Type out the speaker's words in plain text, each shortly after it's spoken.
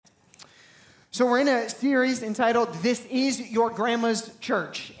So we're in a series entitled, This Is Your Grandma's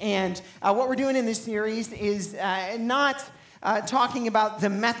Church. And what we're doing in this series is not talking about the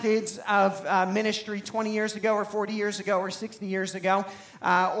methods of ministry 20 years ago or 40 years ago or 60 years ago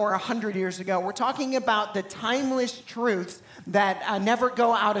or 100 years ago. We're talking about the timeless truths that never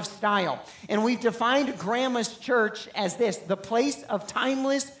go out of style. And we've defined Grandma's Church as this, the place of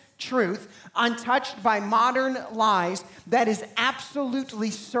timeless truth, untouched by modern lies, that is absolutely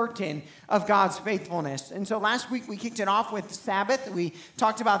certain of God's faithfulness. And so last week we kicked it off with Sabbath. We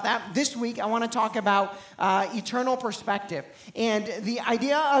talked about that. This week I want to talk about eternal perspective. And the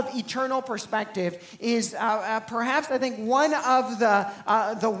idea of eternal perspective is perhaps, I think, one of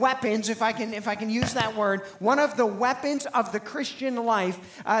the weapons, if I can use that word, one of the weapons of the Christian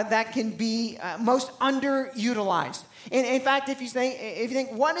life that can be most underutilized. In fact, if you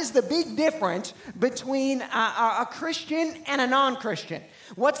think, what is the big difference between a Christian and a non-Christian?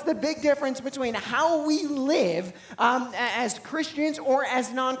 What's the big difference between how we live as Christians or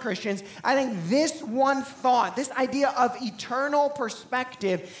as non-Christians? I think this one thought, this idea of eternal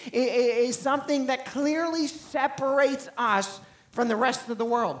perspective is something that clearly separates us from the rest of the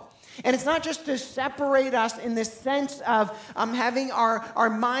world. And it's not just to separate us in the sense of having our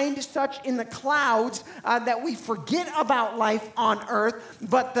mind such in the clouds that we forget about life on earth,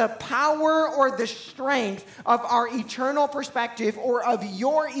 but the power or the strength of our eternal perspective or of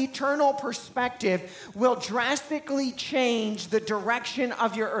your eternal perspective will drastically change the direction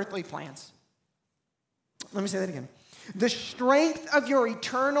of your earthly plans. Let me say that again. The strength of your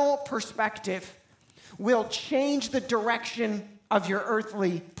eternal perspective will change the direction of your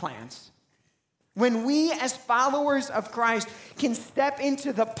earthly plans. When we as followers of Christ can step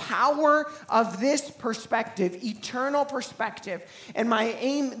into the power of this perspective, eternal perspective, and my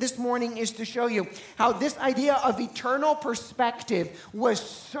aim this morning is to show you how this idea of eternal perspective was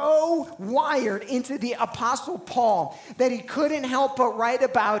so wired into the Apostle Paul that he couldn't help but write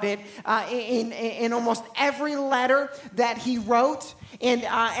about it in almost every letter that he wrote, and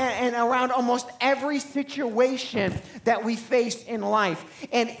around almost every situation that we face in life.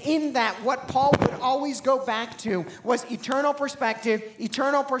 And in that, what Paul would always go back to was eternal perspective,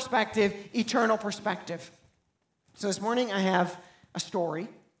 eternal perspective, eternal perspective. So this morning I have a story.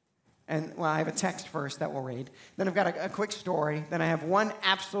 And, I have a text first that we'll read. Then I've got a quick story. Then I have one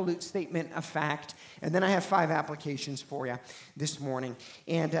absolute statement of fact. And then I have 5 applications for you this morning.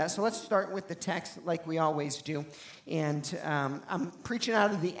 And so let's start with the text like we always do. And I'm preaching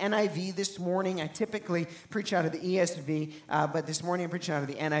out of the NIV this morning. I typically preach out of the ESV, but this morning I'm preaching out of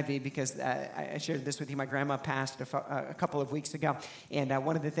the NIV because I shared this with you. My grandma passed a couple of weeks ago. And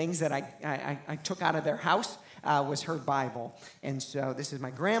one of the things that I took out of their house was her Bible. And so this is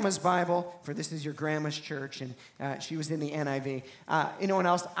my grandma's Bible, for This Is Your Grandma's Church, and she was in the NIV. Anyone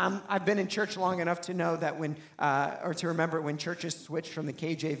else? I've been in church long enough to know that or to remember when churches switched from the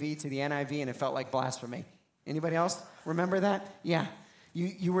KJV to the NIV and it felt like blasphemy. Anybody else remember that? Yeah.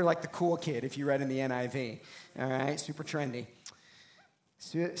 You were like the cool kid if you read in the NIV. All right, super trendy.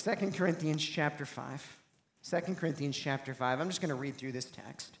 2 Corinthians chapter 5. 2 Corinthians chapter 5. I'm just going to read through this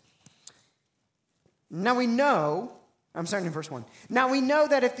text. Now we know, I'm starting in verse 1. Now we know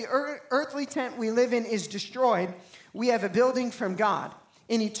that if the earthly tent we live in is destroyed, we have a building from God,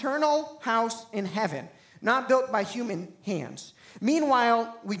 an eternal house in heaven, not built by human hands.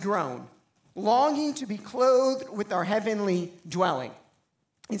 Meanwhile, we groan, longing to be clothed with our heavenly dwelling.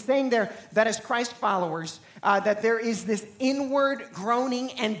 It's saying there that as Christ followers, that there is this inward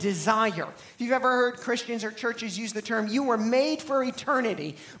groaning and desire. If you've ever heard Christians or churches use the term, you were made for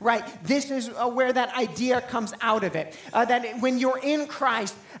eternity, right? This is where that idea comes out of it. That when you're in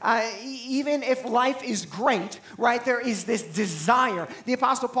Christ, even if life is great, right, there is this desire. The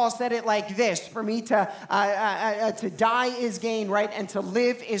Apostle Paul said it like this, for me to die is gain, right, and to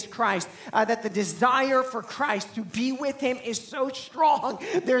live is Christ. That the desire for Christ to be with him is so strong,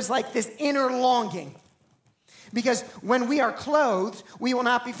 there's like this inner longing. Because when we are clothed, we will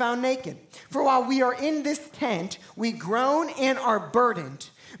not be found naked. For while we are in this tent, we groan and are burdened,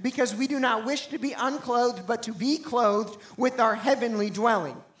 because we do not wish to be unclothed, but to be clothed with our heavenly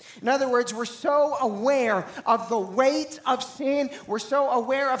dwelling. In other words, we're so aware of the weight of sin. We're so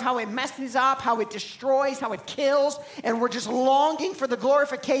aware of how it messes up, how it destroys, how it kills. And we're just longing for the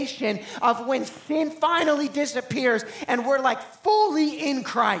glorification of when sin finally disappears and we're like fully in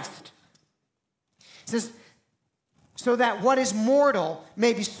Christ. It says, so that what is mortal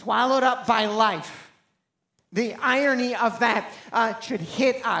may be swallowed up by life. The irony of that should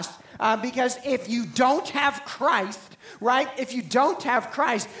hit us. Because if you don't have Christ, right? If you don't have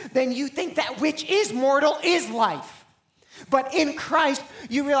Christ, then you think that which is mortal is life. But in Christ,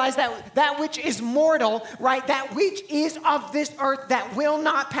 you realize that that which is mortal, right, that which is of this earth that will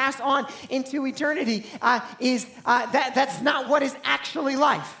not pass on into eternity, that's not what is actually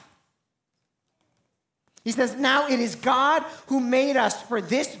life. He says, now it is God who made us for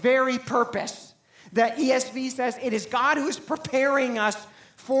this very purpose. The ESV says it is God who is preparing us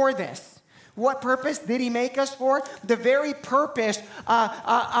for this. What purpose did he make us for? The very purpose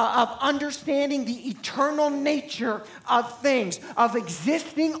of understanding the eternal nature of things, of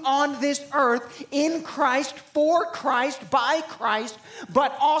existing on this earth in Christ, for Christ, by Christ,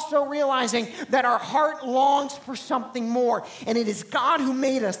 but also realizing that our heart longs for something more. And it is God who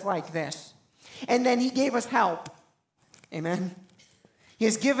made us like this. And then he gave us help. Amen. He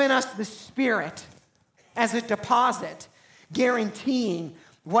has given us the Spirit as a deposit, guaranteeing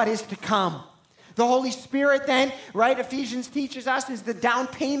what is to come. The Holy Spirit then, right, Ephesians teaches us, is the down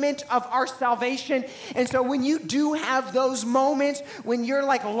payment of our salvation. And so when you do have those moments when you're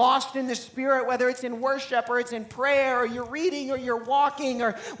like lost in the Spirit, whether it's in worship or it's in prayer or you're reading or you're walking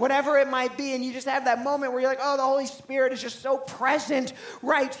or whatever it might be, and you just have that moment where you're like, oh, the Holy Spirit is just so present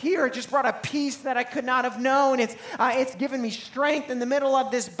right here. It just brought a peace that I could not have known. It's given me strength in the middle of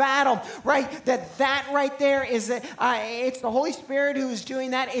this battle, right? That right there is, it's the Holy Spirit who is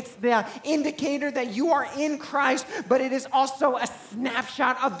doing that. It's the indicator that you are in Christ, but it is also a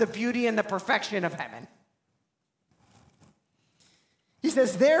snapshot of the beauty and the perfection of heaven. He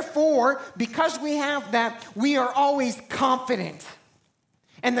says, therefore, because we have that, we are always confident.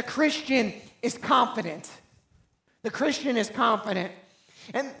 And the Christian is confident. The Christian is confident.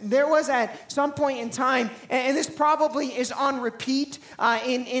 And there was at some point in time, and this probably is on repeat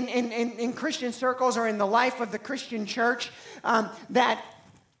in Christian circles or in the life of the Christian church, that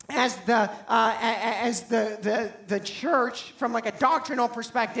as the church, from like a doctrinal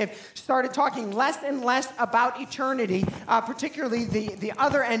perspective, started talking less and less about eternity, particularly the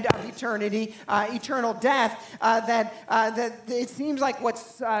other end of eternity, eternal death, that it seems like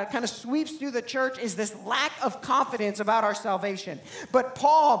what's kind of sweeps through the church is this lack of confidence about our salvation. But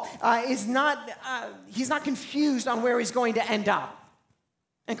Paul he's not confused on where he's going to end up.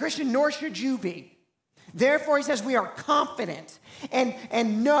 And Christian, nor should you be. Therefore, he says, we are confident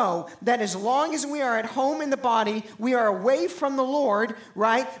and know that as long as we are at home in the body, we are away from the Lord,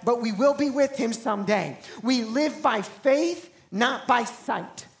 right? But we will be with him someday. We live by faith, not by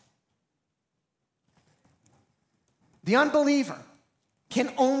sight. The unbeliever can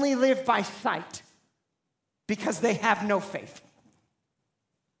only live by sight because they have no faith.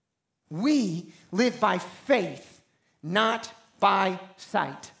 We live by faith, not by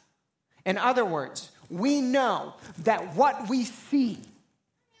sight. In other words, we know that what we see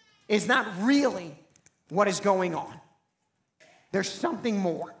is not really what is going on. There's something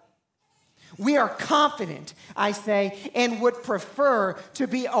more. We are confident, I say, and would prefer to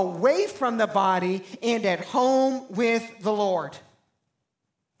be away from the body and at home with the Lord.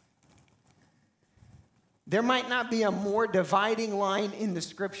 There might not be a more dividing line in the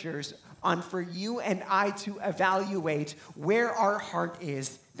scriptures on for you and I to evaluate where our heart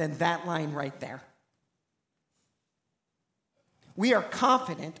is than that line right there. We are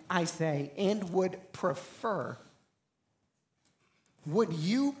confident, I say, and would prefer. Would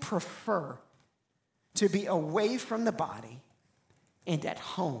you prefer to be away from the body and at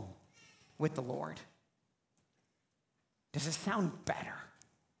home with the Lord? Does it sound better?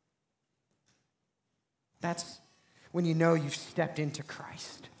 That's when you know you've stepped into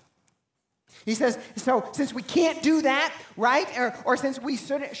Christ. He says, so since we can't do that, right, or since we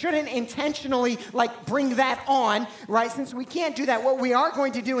shouldn't intentionally bring that on, right, since we can't do that, what we are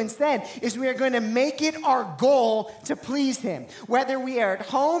going to do instead is we are going to make it our goal to please him, whether we are at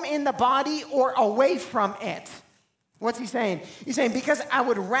home in the body or away from it. What's he saying? He's saying, because I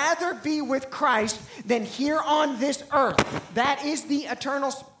would rather be with Christ than here on this earth. That is the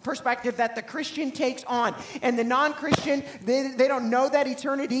eternal perspective that the Christian takes on. And the non-Christian, they don't know that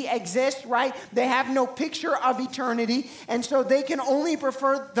eternity exists, right? They have no picture of eternity, and so they can only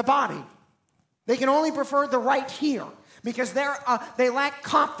prefer the body. They can only prefer the right here because they lack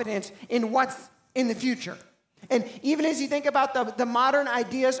confidence in what's in the future. And even as you think about the modern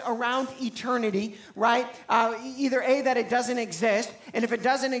ideas around eternity, right, either A, that it doesn't exist, and if it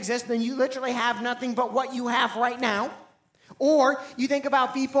doesn't exist, then you literally have nothing but what you have right now. Or you think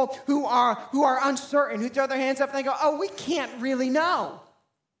about people who are uncertain, who throw their hands up and they go, oh, we can't really know.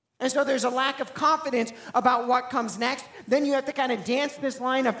 And so there's a lack of confidence about what comes next. Then you have to kind of dance this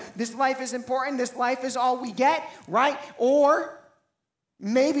line of this life is important, this life is all we get, right? Or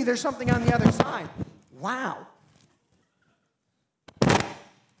maybe there's something on the other side. Wow.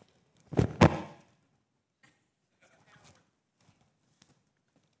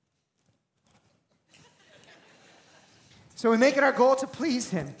 So we make it our goal to please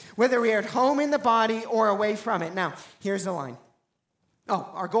him, whether we are at home in the body or away from it. Now, here's the line.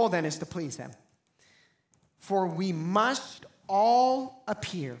 Our goal then is to please him. For we must all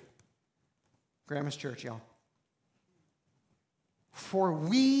appear. Grandma's church, y'all. For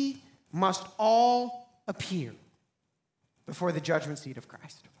we must all appear before the judgment seat of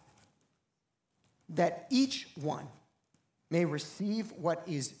Christ, that each one may receive what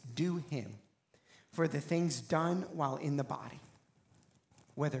is due him for the things done while in the body,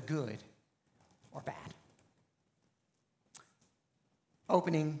 whether good or bad.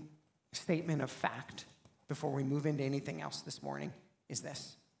 Opening statement of fact before we move into anything else this morning is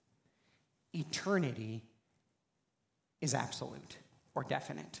this. Eternity is absolute or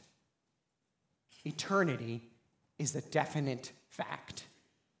definite. Eternity is a definite fact.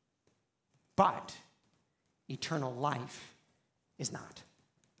 But eternal life is not.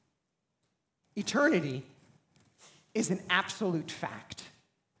 Eternity is an absolute fact,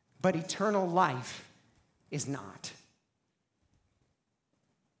 but eternal life is not.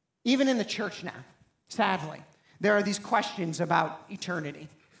 Even in the church now, sadly, there are these questions about eternity.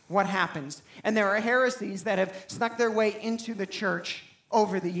 What happens? And there are heresies that have snuck their way into the church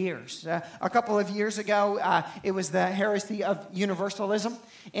over the years. A couple of years ago, it was the heresy of universalism,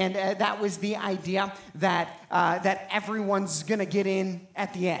 and that was the idea that everyone's going to get in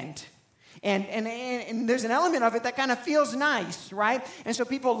at the end. And there's an element of it that kind of feels nice, right? And so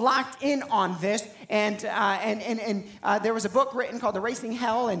people locked in on this, and there was a book written called The Racing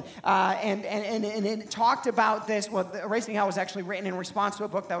Hell, and it talked about this. Well, The Racing Hell was actually written in response to a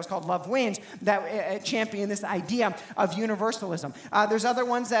book that was called Love Wins that championed this idea of universalism. There's other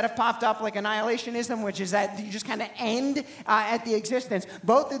ones that have popped up, like annihilationism, which is that you just kind of end at the existence.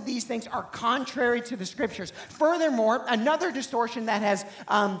 Both of these things are contrary to the scriptures. Furthermore, another distortion that has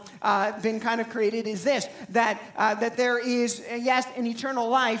been kind of created is this, that there is, yes, an eternal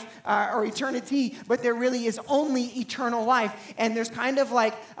life or eternity, but there really is only eternal life. And there's kind of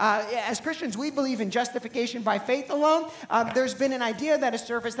like, as Christians, we believe in justification by faith alone. There's been an idea that has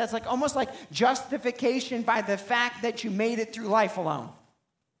surfaced that's like almost like justification by the fact that you made it through life alone.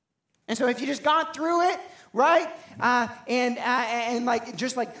 And so if you just got through it, right? And like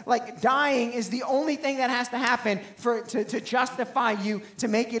just like dying is the only thing that has to happen to justify you to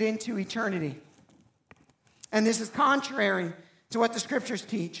make it into eternity. And this is contrary to what the scriptures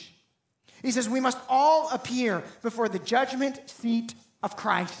teach. He says we must all appear before the judgment seat of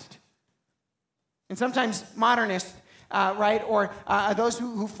Christ. And sometimes modernists, right, or those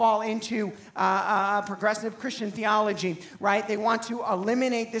who fall into progressive Christian theology, right, they want to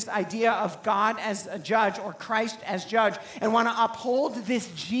eliminate this idea of God as a judge or Christ as judge and want to uphold this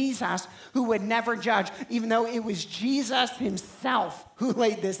Jesus who would never judge, even though it was Jesus himself who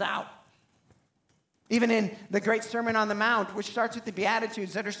laid this out. Even in the great Sermon on the Mount, which starts with the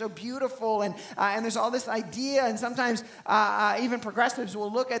Beatitudes that are so beautiful, and there's all this idea, and sometimes even progressives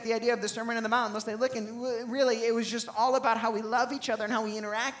will look at the idea of the Sermon on the Mount, unless they look, and really it was just all about how we love each other and how we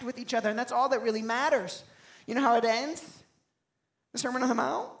interact with each other, and that's all that really matters. You know how it ends? The Sermon on the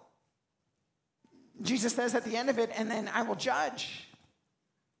Mount? Jesus says at the end of it, and then I will judge.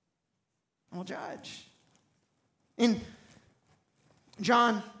 I will judge. In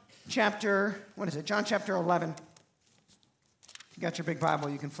John chapter 11. If you got your big Bible,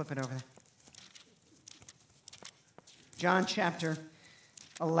 you can flip it over there. John chapter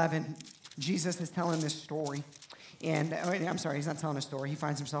 11, Jesus is telling this story. And I'm sorry, he's not telling a story. He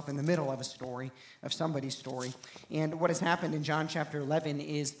finds himself in the middle of a story, of somebody's story. And what has happened in John chapter 11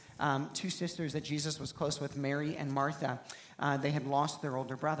 is two sisters that Jesus was close with, Mary and Martha. They had lost their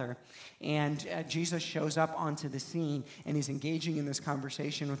older brother. And Jesus shows up onto the scene, and he's engaging in this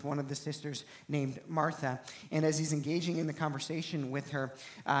conversation with one of the sisters named Martha. And as he's engaging in the conversation with her,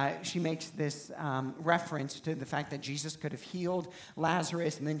 she makes this reference to the fact that Jesus could have healed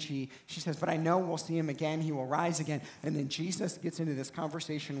Lazarus. And then she says, but I know we'll see him again. He will rise again. And then Jesus gets into this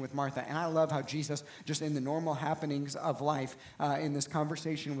conversation with Martha. And I love how Jesus, just in the normal happenings of life, in this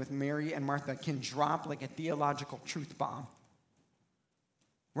conversation with Mary and Martha, can drop like a theological truth bomb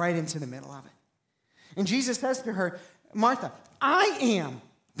right into the middle of it. And Jesus says to her, Martha, I am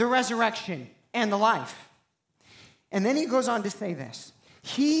the resurrection and the life. And then he goes on to say this,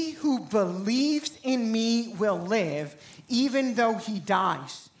 he who believes in me will live even though he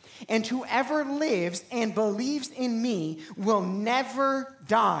dies. And whoever lives and believes in me will never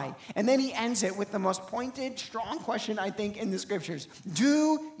die. And then he ends it with the most pointed, strong question, I think, in the scriptures.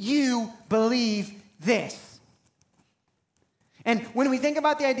 Do you believe this? And when we think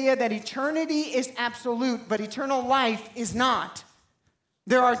about the idea that eternity is absolute, but eternal life is not,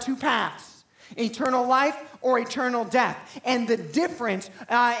 there are two paths. eternal life or eternal death. And the difference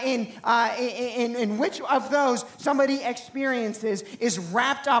in which of those somebody experiences is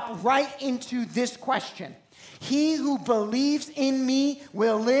wrapped up right into this question. He who believes in me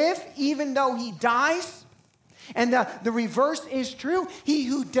will live even though he dies. And the reverse is true. He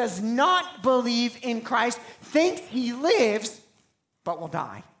who does not believe in Christ thinks he lives, but will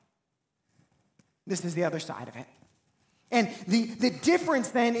die. This is the other side of it. And the difference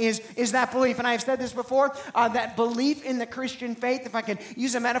then is that belief. And I've said this before, that belief in the Christian faith, if I could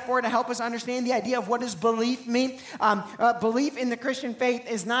use a metaphor to help us understand the idea of what does belief mean. Belief in the Christian faith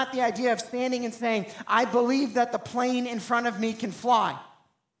is not the idea of standing and saying, I believe that the plane in front of me can fly.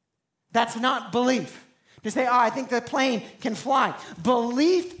 That's not belief. To say, I think the plane can fly.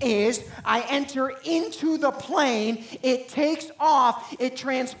 Belief is I enter into the plane, it takes off, it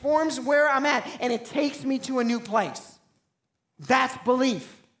transforms where I'm at, and it takes me to a new place. That's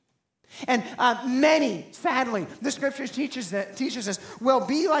belief. And many, sadly, the scriptures teaches us, will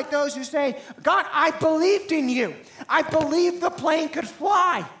be like those who say, God, I believed in you. I believed the plane could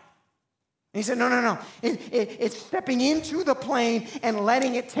fly. And he said, no. It's stepping into the plane and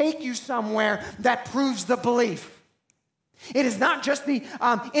letting it take you somewhere that proves the belief. It is not just the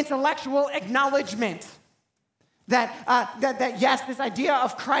intellectual acknowledgement that yes, this idea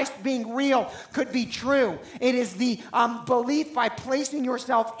of Christ being real could be true. It is the belief by placing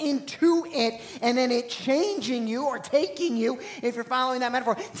yourself into it and then it changing you or taking you, if you're following that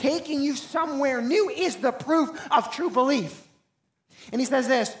metaphor, taking you somewhere new is the proof of true belief. And he says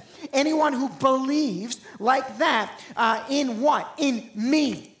this, anyone who believes like that, in what? In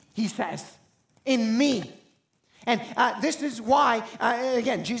me, he says. In me. And this is why,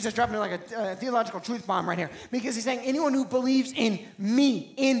 again, Jesus dropping like a theological truth bomb right here. Because he's saying anyone who believes in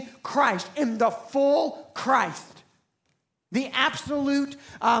me, in Christ, in the full Christ, the absolute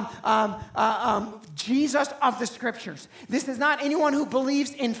Jesus of the scriptures. This is not anyone who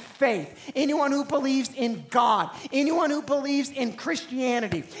believes in faith, anyone who believes in God, anyone who believes in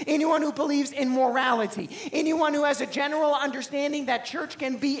Christianity, anyone who believes in morality, anyone who has a general understanding that church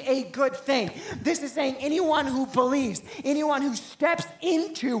can be a good thing. This is saying anyone who believes, anyone who steps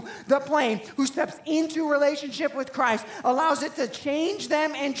into the plane, who steps into relationship with Christ, allows it to change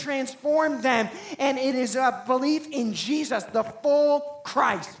them and transform them. And it is a belief in Jesus, the full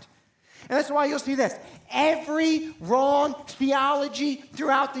Christ. And that's why you'll see this. Every wrong theology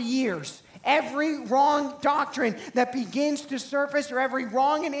throughout the years, every wrong doctrine that begins to surface, or every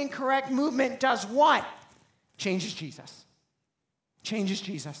wrong and incorrect movement does what? Changes Jesus. Changes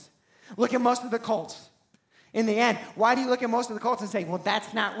Jesus. Look at most of the cults. In the end, why do you look at most of the cults and say, well,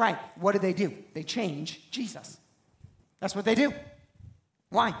 that's not right? What do? They change Jesus. That's what they do.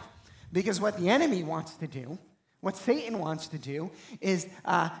 Why? Because what the enemy wants to do, what Satan wants to do is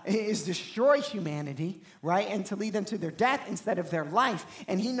destroy humanity, right? And to lead them to their death instead of their life.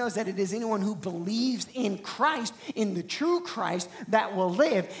 And he knows that it is anyone who believes in Christ, in the true Christ, that will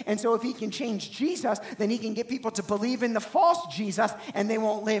live. And so if he can change Jesus, then he can get people to believe in the false Jesus, and they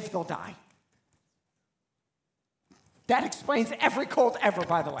won't live, they'll die. That explains every cult ever,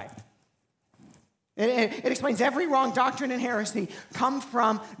 by the way. It explains every wrong doctrine and heresy come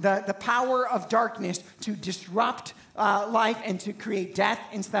from the power of darkness to disrupt life and to create death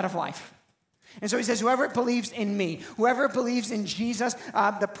instead of life. And so he says, whoever believes in me, whoever believes in Jesus,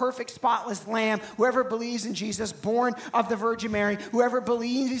 the perfect spotless lamb, whoever believes in Jesus, born of the Virgin Mary, whoever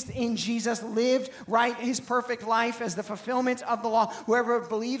believes in Jesus, lived right his perfect life as the fulfillment of the law, whoever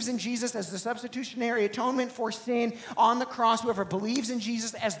believes in Jesus as the substitutionary atonement for sin on the cross, whoever believes in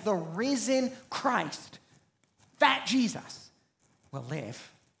Jesus as the risen Christ, that Jesus will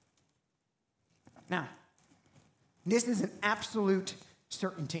live. Now, this is an absolute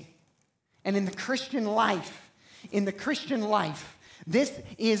certainty. And in the Christian life, this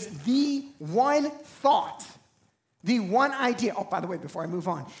is the one thought, the one idea. Oh, by the way, before I move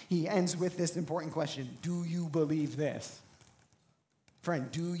on, he ends with this important question. Do you believe this?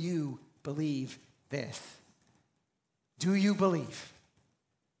 Friend, do you believe this? Do you believe?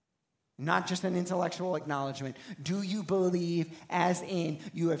 Not just an intellectual acknowledgement. Do you believe as in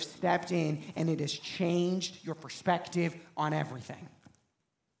you have stepped in and it has changed your perspective on everything?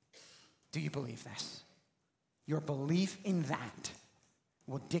 Do you believe this? Your belief in that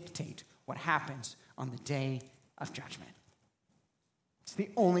will dictate what happens on the day of judgment. It's the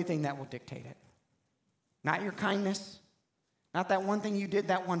only thing that will dictate it. Not your kindness, not that one thing you did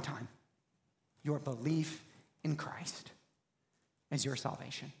that one time. Your belief in Christ as your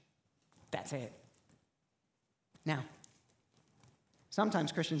salvation. That's it. Now,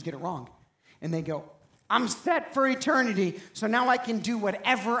 sometimes Christians get it wrong, and they go, I'm set for eternity, so now I can do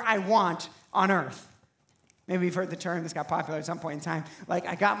whatever I want on earth. Maybe you've heard the term, this got popular at some point in time, like,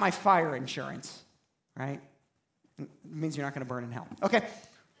 I got my fire insurance, right? It means you're not going to burn in hell. Okay.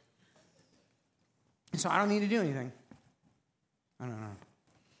 So I don't need to do anything. No.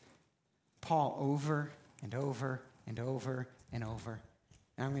 Paul over and over and over and over.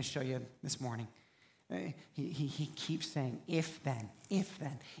 And I'm going to show you this morning. He keeps saying, if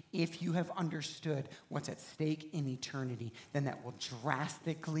you have understood what's at stake in eternity, then that will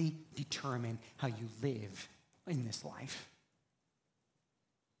drastically determine how you live in this life.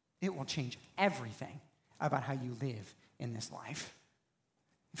 It will change everything about how you live in this life.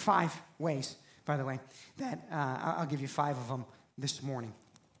 5 ways, by the way, that I'll give you 5 of them this morning.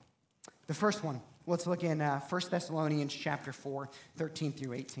 The first one, let's look in 1 Thessalonians chapter 4, 13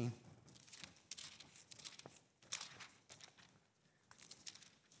 through 18.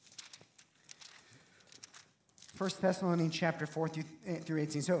 1 Thessalonians chapter 4 through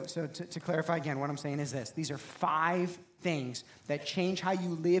 18. So to clarify again, what I'm saying is this. These are 5 things that change how you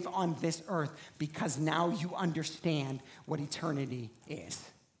live on this earth because now you understand what eternity is.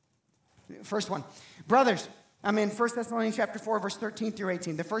 First one, brothers, I'm in 1 Thessalonians chapter 4, verse 13 through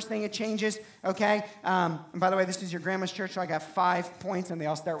 18. The first thing it changes, okay, and by the way, this is your grandma's church, so I got 5 points, and they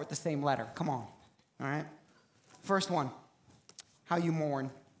all start with the same letter. Come on, all right? First one, how you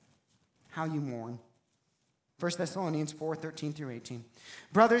mourn. How you mourn. 1 Thessalonians 4, 13 through 18.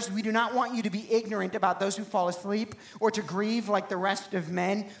 Brothers, we do not want you to be ignorant about those who fall asleep or to grieve like the rest of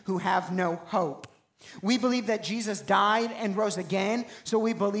men who have no hope. We believe that Jesus died and rose again, so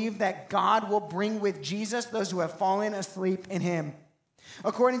we believe that God will bring with Jesus those who have fallen asleep in him.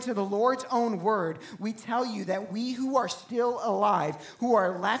 According to the Lord's own word, we tell you that we who are still alive, who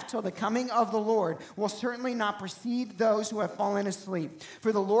are left till the coming of the Lord, will certainly not precede those who have fallen asleep.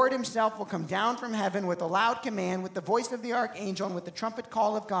 For the Lord himself will come down from heaven with a loud command, with the voice of the archangel, and with the trumpet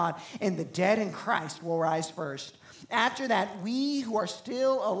call of God, and the dead in Christ will rise first. After that, we who are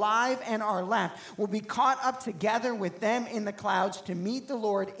still alive and are left will be caught up together with them in the clouds to meet the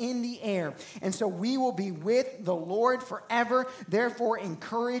Lord in the air. And so we will be with the Lord forever. Therefore,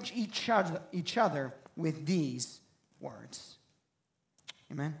 encourage each other with these words.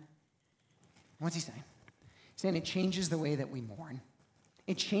 Amen? What's he saying? He's saying it changes the way that we mourn.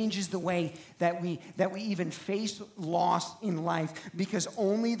 It changes the way that we even face loss in life, because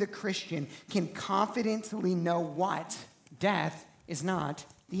only the Christian can confidently know what? Death is not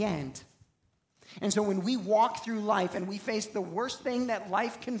the end. And so when we walk through life and we face the worst thing that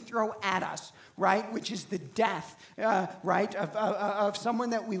life can throw at us, right, which is the death, right, of someone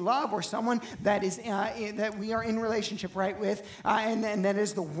that we love or someone that is that we are in relationship, right, with, and that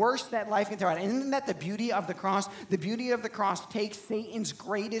is the worst that life can throw at us. And isn't that the beauty of the cross? The beauty of the cross takes Satan's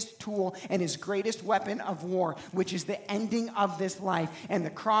greatest tool and his greatest weapon of war, which is the ending of this life. And the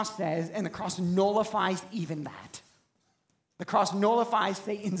cross says, and the cross nullifies even that. The cross nullifies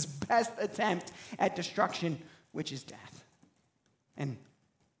Satan's best attempt at destruction, which is death. And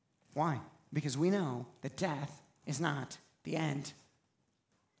why? Because we know that death is not the end.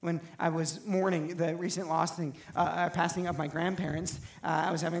 When I was mourning the recent passing of my grandparents,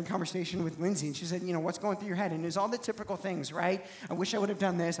 I was having a conversation with Lindsay, and she said, what's going through your head? And it was all the typical things, right? I wish I would have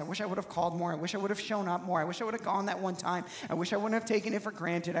done this. I wish I would have called more. I wish I would have shown up more. I wish I would have gone that one time. I wish I wouldn't have taken it for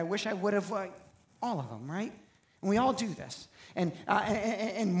granted. I wish I would have, all of them, right? And we all do this.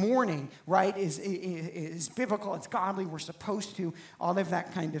 And mourning, right, is biblical. It's godly. We're supposed to, all of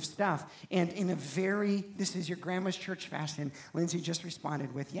that kind of stuff. And in a very, this is your grandma's church fashion, Lindsay just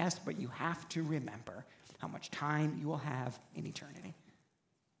responded with, yes, but you have to remember how much time you will have in eternity.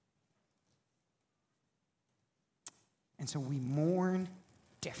 And so we mourn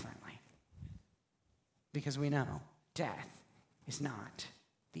differently because we know death is not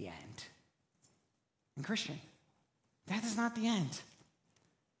the end. And Christian, death is not the end.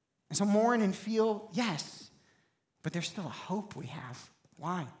 And so mourn and feel, yes, but there's still a hope we have.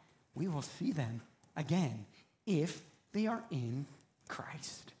 Why? We will see them again if they are in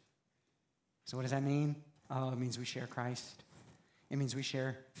Christ. So what does that mean? Oh, it means we share Christ. It means we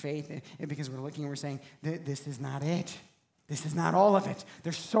share faith. Because we're looking and we're saying, this is not it. This is not all of it.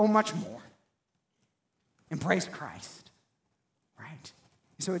 There's so much more. Embrace Christ, right?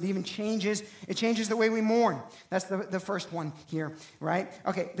 So it even changes the way we mourn. That's the first one here, right?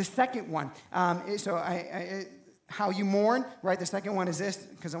 Okay, the second one, how you mourn, right? The second one is this,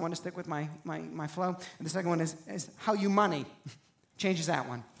 because I want to stick with my flow. And the second one is how you money. Changes that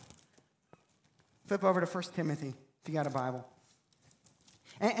one. Flip over to 1 Timothy, if you got a Bible.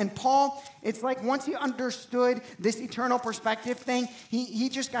 And Paul, it's like once he understood this eternal perspective thing, he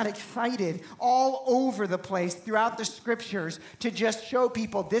just got excited all over the place throughout the scriptures to just show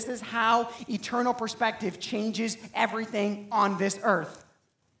people this is how eternal perspective changes everything on this earth.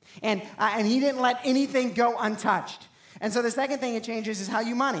 And he didn't let anything go untouched. And so the second thing it changes is how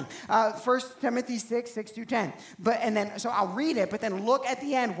you money. 1 Timothy 6:6-10. So I'll read it, but then look at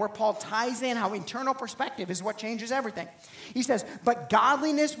the end where Paul ties in how eternal perspective is what changes everything. He says, but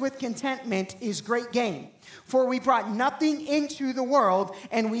godliness with contentment is great gain. For we brought nothing into the world,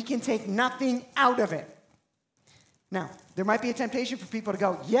 and we can take nothing out of it. Now, there might be a temptation for people to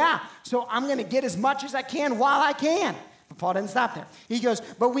go, yeah, so I'm going to get as much as I can while I can. But Paul didn't stop there. He goes,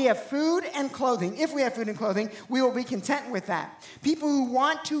 but we have food and clothing. If we have food and clothing, we will be content with that. People who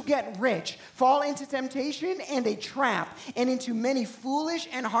want to get rich fall into temptation and a trap and into many foolish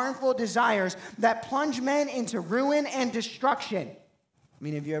and harmful desires that plunge men into ruin and destruction. I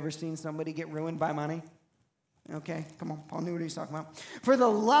mean, have you ever seen somebody get ruined by money? Okay, come on. Paul knew what he was talking about. For the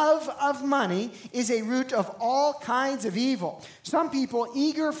love of money is a root of all kinds of evil. Some people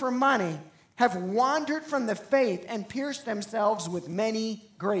eager for money have wandered from the faith and pierced themselves with many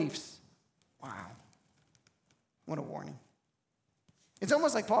griefs. Wow. What a warning. It's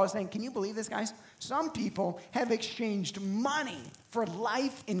almost like Paul is saying, can you believe this, guys? Some people have exchanged money for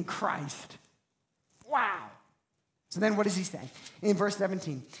life in Christ. Wow. So then what does he say? In verse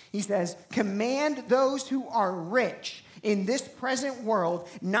 17, he says, command those who are rich in this present world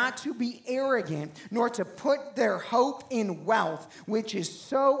not to be arrogant, nor to put their hope in wealth, which is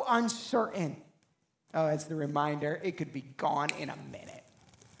so uncertain. Oh, it's the reminder, it could be gone in a minute.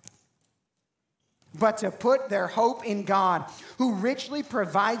 But to put their hope in God, who richly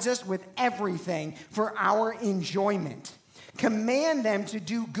provides us with everything for our enjoyment. Command them to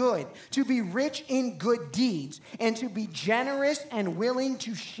do good, to be rich in good deeds, and to be generous and willing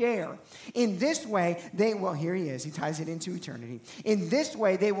to share. In this way, they will, here he is, he ties it into eternity. In this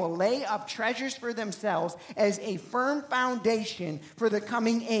way, they will lay up treasures for themselves as a firm foundation for the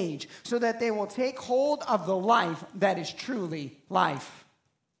coming age, so that they will take hold of the life that is truly life.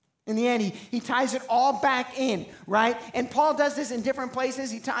 In the end, he ties it all back in, right? And Paul does this in different places.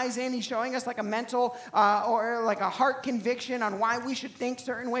 He ties in, he's showing us like a mental or like a heart conviction on why we should think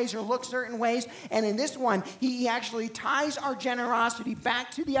certain ways or look certain ways. And in this one, he actually ties our generosity back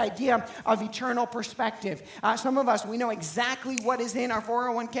to the idea of eternal perspective. Some of us, we know exactly what is in our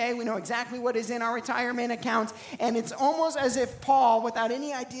 401k. We know exactly what is in our retirement accounts. And it's almost as if Paul, without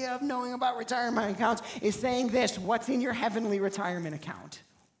any idea of knowing about retirement accounts, is saying this, what's in your heavenly retirement account?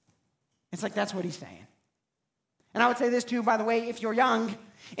 It's like that's what he's saying. And I would say this too, by the way, if you're young,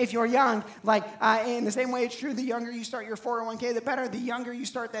 like in the same way it's true, the younger you start your 401k, the better. The younger you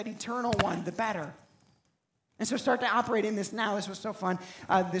start that eternal one, the better. And so start to operate in this now. This was so fun.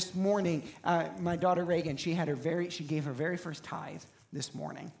 This morning, my daughter Reagan, she gave her very first tithe this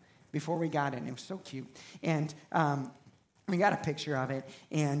morning before we got in. It was so cute. And we got a picture of it,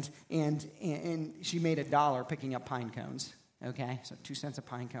 and she made $1 picking up pine cones. Okay, so 2 cents a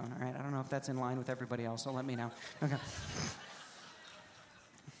pine cone, all right? I don't know if that's in line with everybody else, so let me know. Okay.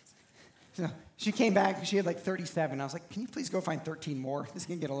 So she came back, she had like 37. I was like, can you please go find 13 more? This is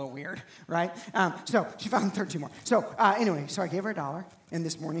going to get a little weird, right? So she found 13 more. So anyway, so I gave her $1, and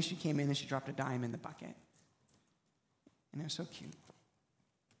this morning she came in and she dropped a dime in the bucket. And it was so cute.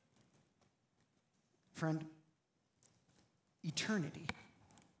 Friend, eternity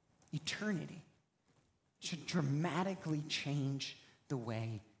should dramatically change the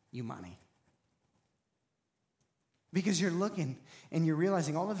way you money. Because you're looking and you're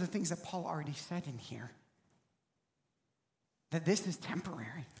realizing all of the things that Paul already said in here. That this is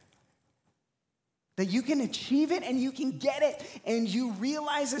temporary. That you can achieve it and you can get it. And you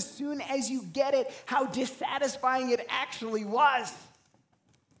realize as soon as you get it how dissatisfying it actually was.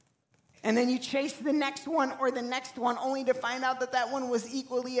 And then you chase the next one or the next one only to find out that that one was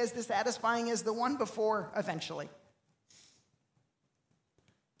equally as dissatisfying as the one before eventually.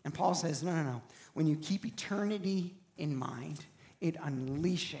 And Paul says, no. When you keep eternity in mind, it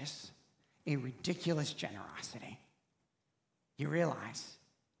unleashes a ridiculous generosity. You realize.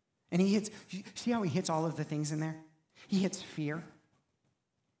 And he hits, see how he hits all of the things in there? He hits fear.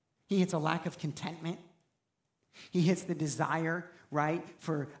 He hits a lack of contentment. He hits the desire, right,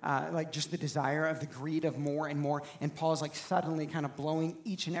 for like just the desire of the greed of more and more. And Paul's like suddenly kind of blowing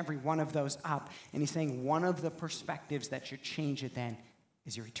each and every one of those up. And he's saying one of the perspectives that should change it then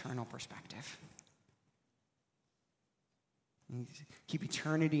is your eternal perspective. And keep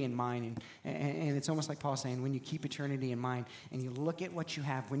eternity in mind. And it's almost like Paul saying, when you keep eternity in mind and you look at what you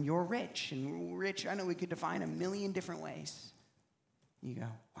have, when you're rich, and rich, I know we could define a million different ways. You go,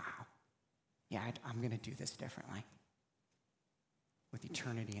 wow, yeah, I'm going to do this differently with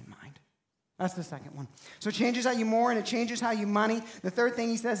eternity in mind. That's the second one. So it changes how you mourn, it changes how you money. The third thing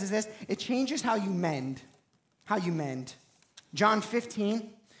he says is this, it changes how you mend. How you mend. John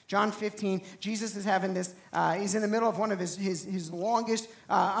 15, Jesus is having this, he's in the middle of one of his longest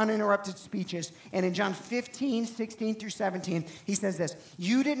uninterrupted speeches. And in John 15, 16 through 17, he says this,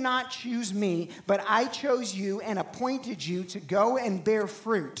 you did not choose me, but I chose you and appointed you to go and bear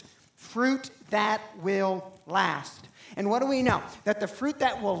fruit that will last. And what do we know? That the fruit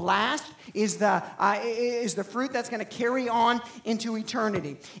that will last is the fruit that's going to carry on into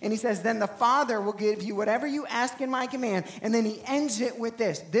eternity. And he says, then the Father will give you whatever you ask in my command. And then he ends it with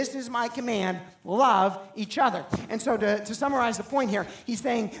this. This is my command, love each other. And so to summarize the point here, he's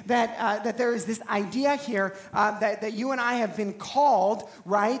saying that there is this idea here that you and I have been called,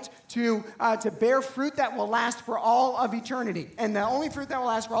 right, to bear fruit that will last for all of eternity. And the only fruit that will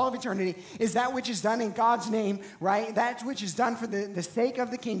last for all of eternity is that which is done in God's name, right? That which is done for the sake of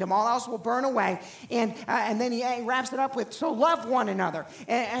the kingdom. All else will burn away. And then he wraps it up with, so love one another.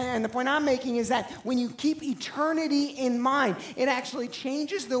 And the point I'm making is that when you keep eternity in mind, it actually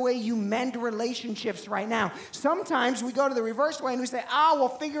changes the way you mend relationships right now. Sometimes we go to the reverse way and we say, we'll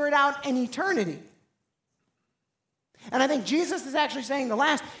figure it out in eternity. And I think Jesus is actually saying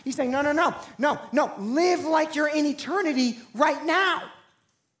he's saying, no, live like you're in eternity right now.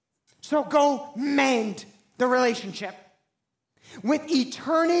 So go mend the relationship with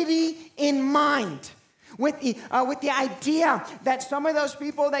eternity in mind, with the idea that some of those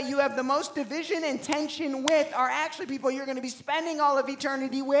people that you have the most division and tension with are actually people you're going to be spending all of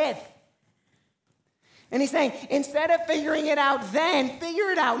eternity with. And he's saying, instead of figuring it out then,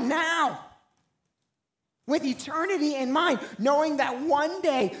 figure it out now. With eternity in mind, knowing that one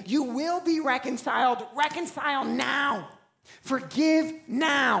day you will be reconciled. Reconcile now. Forgive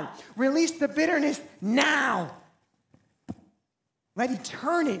now. Release the bitterness now. Let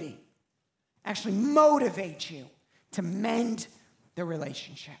eternity actually motivate you to mend the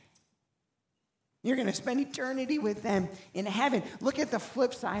relationship. You're going to spend eternity with them in heaven. Look at the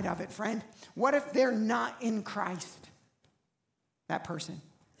flip side of it, friend. What if they're not in Christ? That person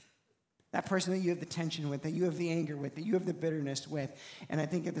that you have the tension with, that you have the anger with, that you have the bitterness with. And I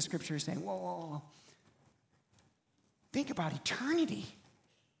think that the scripture is saying, whoa. Think about eternity.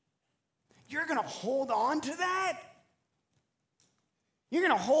 You're going to hold on to that? You're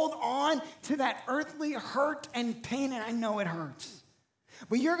going to hold on to that earthly hurt and pain, and I know it hurts.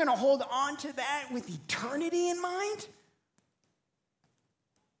 But you're going to hold on to that with eternity in mind?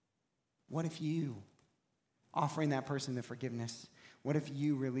 What if you offering that person the forgiveness? What if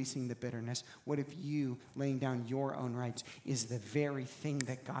you releasing the bitterness? What if you laying down your own rights is the very thing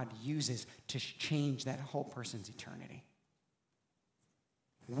that God uses to change that whole person's eternity?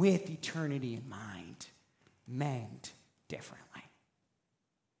 With eternity in mind, mend differently.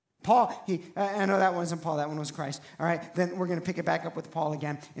 Paul, I know that wasn't Paul, that one was Christ. All right, then we're going to pick it back up with Paul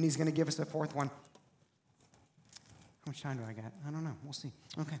again, and he's going to give us a fourth one. How much time do I got? I don't know. We'll see.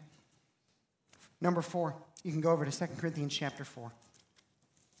 Okay. Number 4, you can go over to 2 Corinthians chapter 4.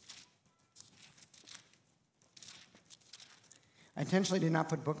 I intentionally did not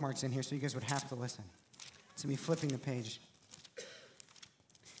put bookmarks in here so you guys would have to listen. So me flipping the page.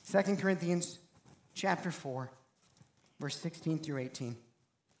 2 Corinthians chapter 4, verse 16 through 18.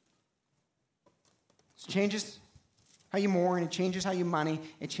 It changes how you mourn, it changes how you money,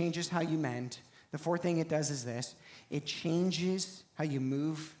 it changes how you mend. The fourth thing it does is this. It changes how you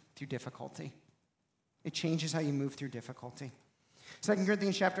move through difficulty. It changes how you move through difficulty. 2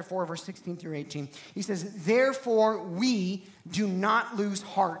 Corinthians chapter 4, verse 16 through 18. He says, therefore we do not lose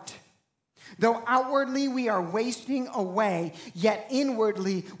heart. Though outwardly we are wasting away, yet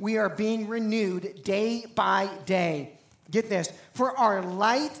inwardly we are being renewed day by day. Get this, for our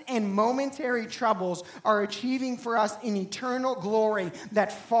light and momentary troubles are achieving for us an eternal glory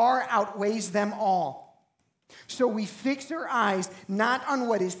that far outweighs them all. So we fix our eyes not on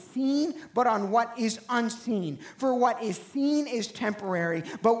what is seen, but on what is unseen. For what is seen is temporary,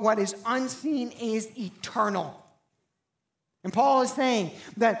 but what is unseen is eternal. And Paul is saying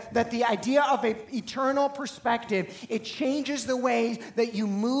that the idea of an eternal perspective, it changes the ways that you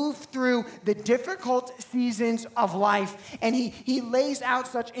move through the difficult seasons of life. And he lays out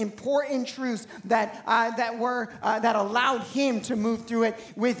such important truths that allowed him to move through it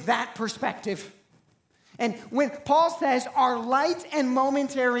with that perspective. And when Paul says our light and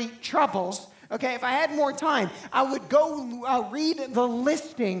momentary troubles, okay, if I had more time, I would go read the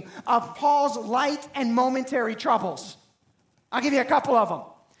listing of Paul's light and momentary troubles. I'll give you a couple of them.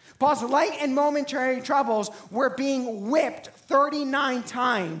 Paul's light and momentary troubles were being whipped 39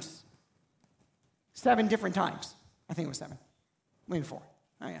 times. 7 different times. I think it was 7. Maybe 4.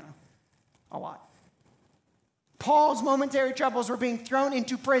 I don't know. A lot. Paul's momentary troubles were being thrown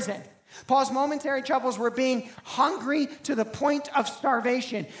into prison. Paul's momentary troubles were being hungry to the point of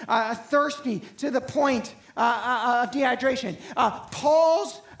starvation, thirsty to the point of dehydration.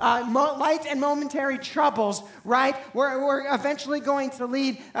 Paul's light and momentary troubles, right, were eventually going to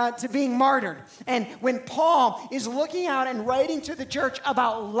lead to being martyred. And when Paul is looking out and writing to the church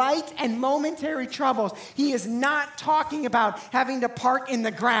about light and momentary troubles, he is not talking about having to park in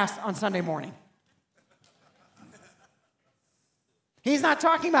the grass on Sunday morning. He's not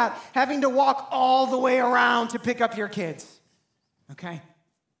talking about having to walk all the way around to pick up your kids. Okay?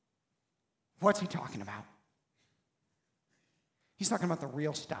 What's he talking about? He's talking about the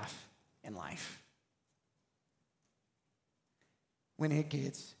real stuff in life. When it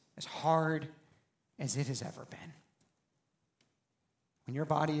gets as hard as it has ever been. When your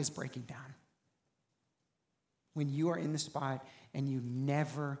body is breaking down. When you are in the spot and you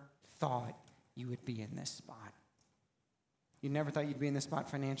never thought you would be in this spot. You never thought you'd be in this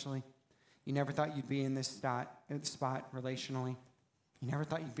spot financially. You never thought you'd be in this spot relationally. You never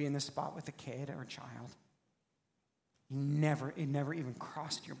thought you'd be in this spot with a kid or a child. It never even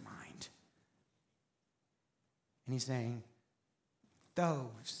crossed your mind. And he's saying,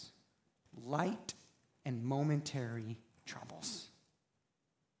 those light and momentary troubles.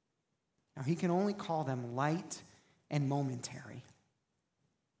 Now, he can only call them light and momentary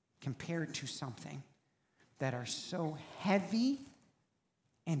compared to something that are so heavy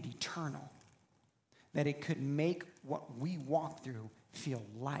and eternal that it could make what we walk through feel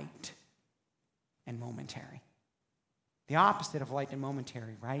light and momentary. The opposite of light and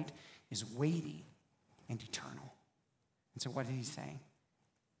momentary, right, is weighty and eternal. And so what is he saying?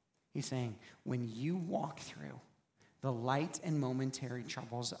 He's saying, when you walk through the light and momentary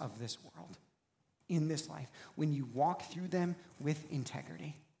troubles of this world, in this life, when you walk through them with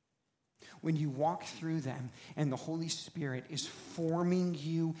integrity, when you walk through them and the Holy Spirit is forming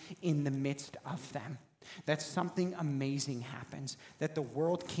you in the midst of them, that something amazing happens that the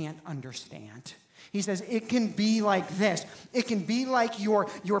world can't understand. He says it can be like this. It can be like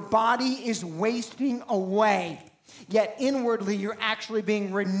your body is wasting away, yet inwardly you're actually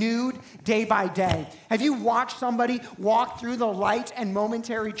being renewed day by day. Have you watched somebody walk through the light and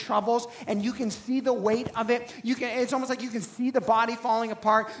momentary troubles and you can see the weight of it? It's almost like you can see the body falling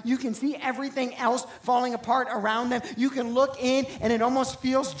apart. You can see everything else falling apart around them. You can look in and it almost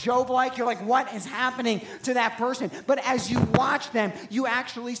feels Job-like. You're like, what is happening to that person? But as you watch them, you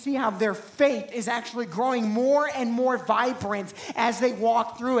actually see how their faith is actually growing more and more vibrant as they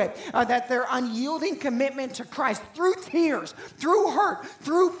walk through it. That their unyielding commitment to Christ through tears, through hurt,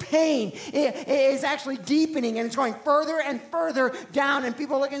 through pain, it is actually deepening and it's going further and further down. And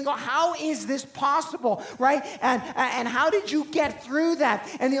people look and go, how is this possible, right? And how did you get through that?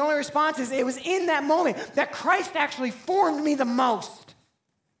 And the only response is, it was in that moment that Christ actually formed me the most.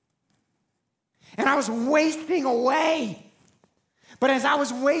 And I was wasting away. But as I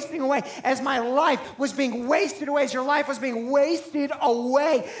was wasting away, as my life was being wasted away, as your life was being wasted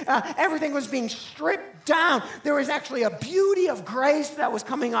away, everything was being stripped down, there was actually a beauty of grace that was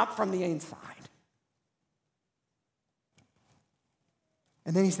coming up from the inside.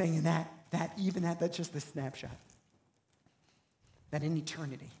 And then he's saying in that's just the snapshot. That in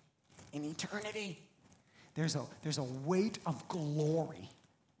eternity, there's a weight of glory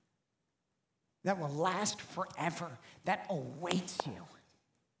that will last forever, that awaits you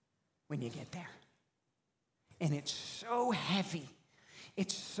when you get there. And it's so heavy,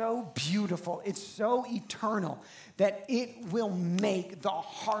 it's so beautiful, it's so eternal that it will make the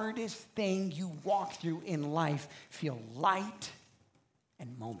hardest thing you walk through in life feel light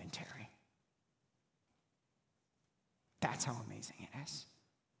and momentary. That's how amazing it is.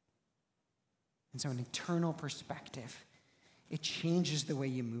 And so an eternal perspective, it changes the way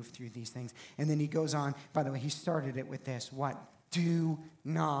you move through these things. And then he goes on, by the way, he started it with this, what? Do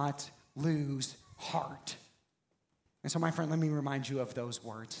not lose heart. And so, my friend, let me remind you of those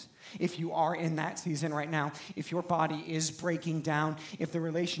words. If you are in that season right now, if your body is breaking down, if the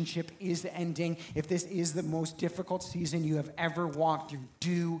relationship is ending, if this is the most difficult season you have ever walked through,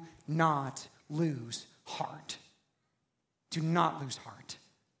 do not lose heart. Do not lose heart.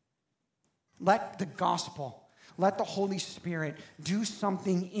 Let the gospel, let the Holy Spirit do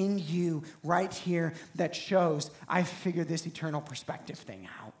something in you right here that shows, I figured this eternal perspective thing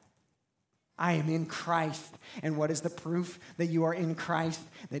out. I am in Christ. And what is the proof that you are in Christ?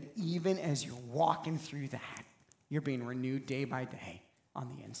 That even as you're walking through that, you're being renewed day by day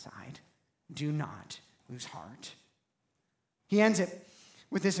on the inside. Do not lose heart. He ends it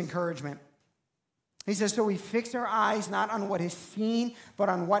with this encouragement. He says, so we fix our eyes not on what is seen, but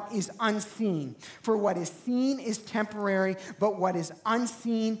on what is unseen. For what is seen is temporary, but what is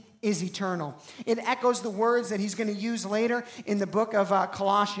unseen is eternal. It echoes the words that he's going to use later in the book of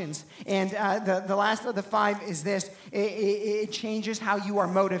Colossians. And the last of the 5 is this. It changes how you are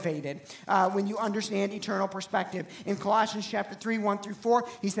motivated when you understand eternal perspective. In Colossians chapter 3, 1 through 4,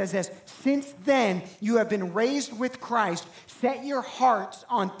 he says this, since then you have been raised with Christ. Set your hearts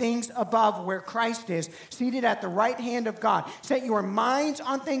on things above where Christ is, seated at the right hand of God. Set your minds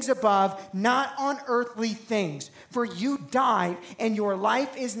on things above, not on earthly things. For you died, and your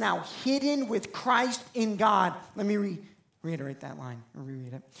life is now hidden with Christ in God. Let me reiterate that line, or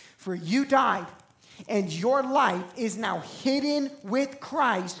reread it. For you died, and your life is now hidden with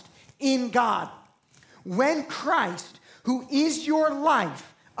Christ in God. When Christ, who is your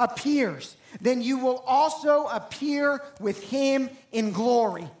life, appears, then you will also appear with him in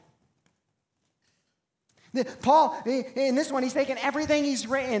glory. Paul, in this one, he's taken everything he's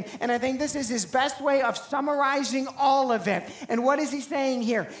written, and I think this is his best way of summarizing all of it. And what is he saying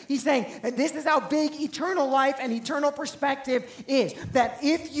here? He's saying that this is how big eternal life and eternal perspective is. That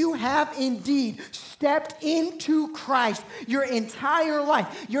if you have indeed stepped into Christ, your entire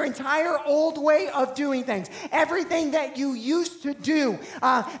life, your entire old way of doing things, everything that you used to do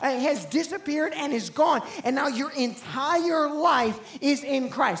has disappeared and is gone. And now your entire life is in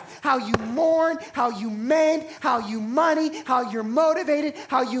Christ. How you mourn, how you mend, how you money, how you're motivated,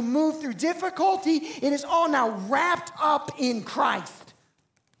 how you move through difficulty, it is all now wrapped up in Christ.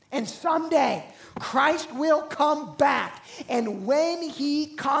 And someday, Christ will come back. And when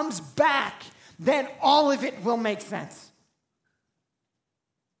he comes back, then all of it will make sense.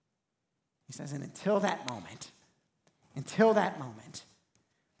 He says, and until that moment,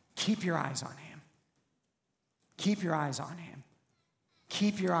 keep your eyes on him. Keep your eyes on him.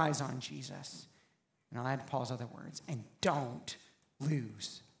 Keep your eyes on Jesus. And I'll add Paul's other words, and don't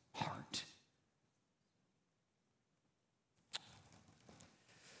lose heart.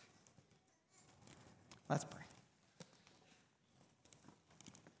 Let's pray.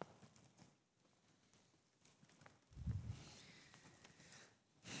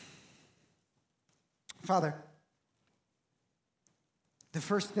 Father, the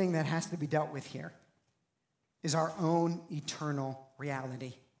first thing that has to be dealt with here is our own eternal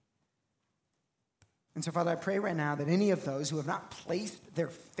reality. And so, Father, I pray right now that any of those who have not placed their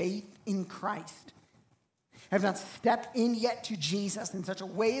faith in Christ, have not stepped in yet to Jesus in such a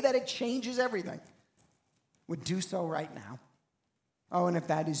way that it changes everything, would do so right now. Oh, and if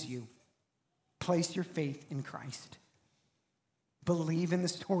that is you, place your faith in Christ. Believe in the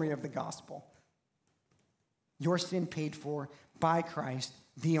story of the gospel. Your sin paid for by Christ,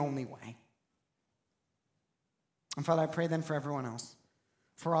 the only way. And Father, I pray then for everyone else,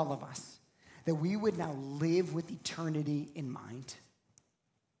 for all of us, that we would now live with eternity in mind.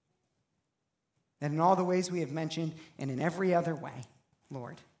 That in all the ways we have mentioned and in every other way,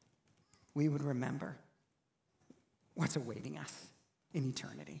 Lord, we would remember what's awaiting us in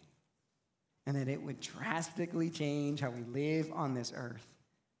eternity. And that it would drastically change how we live on this earth.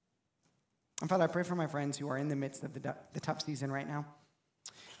 And Father, I pray for my friends who are in the midst of the tough season right now.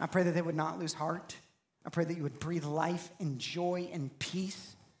 I pray that they would not lose heart. I pray that you would breathe life and joy and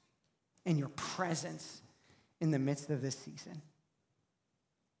peace and your presence in the midst of this season.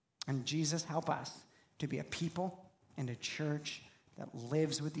 And Jesus, help us to be a people and a church that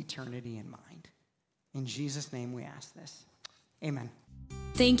lives with eternity in mind. In Jesus' name we ask this. Amen.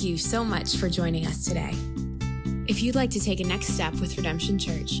 Thank you so much for joining us today. If you'd like to take a next step with Redemption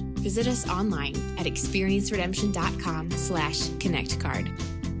Church, visit us online at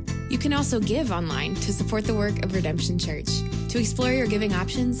experienceredemption.com/connectcard. You can also give online to support the work of Redemption Church. To explore your giving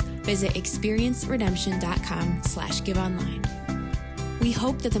options, visit experienceredemption.com/giveonline. We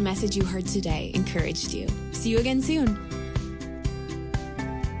hope that the message you heard today encouraged you. See you again soon.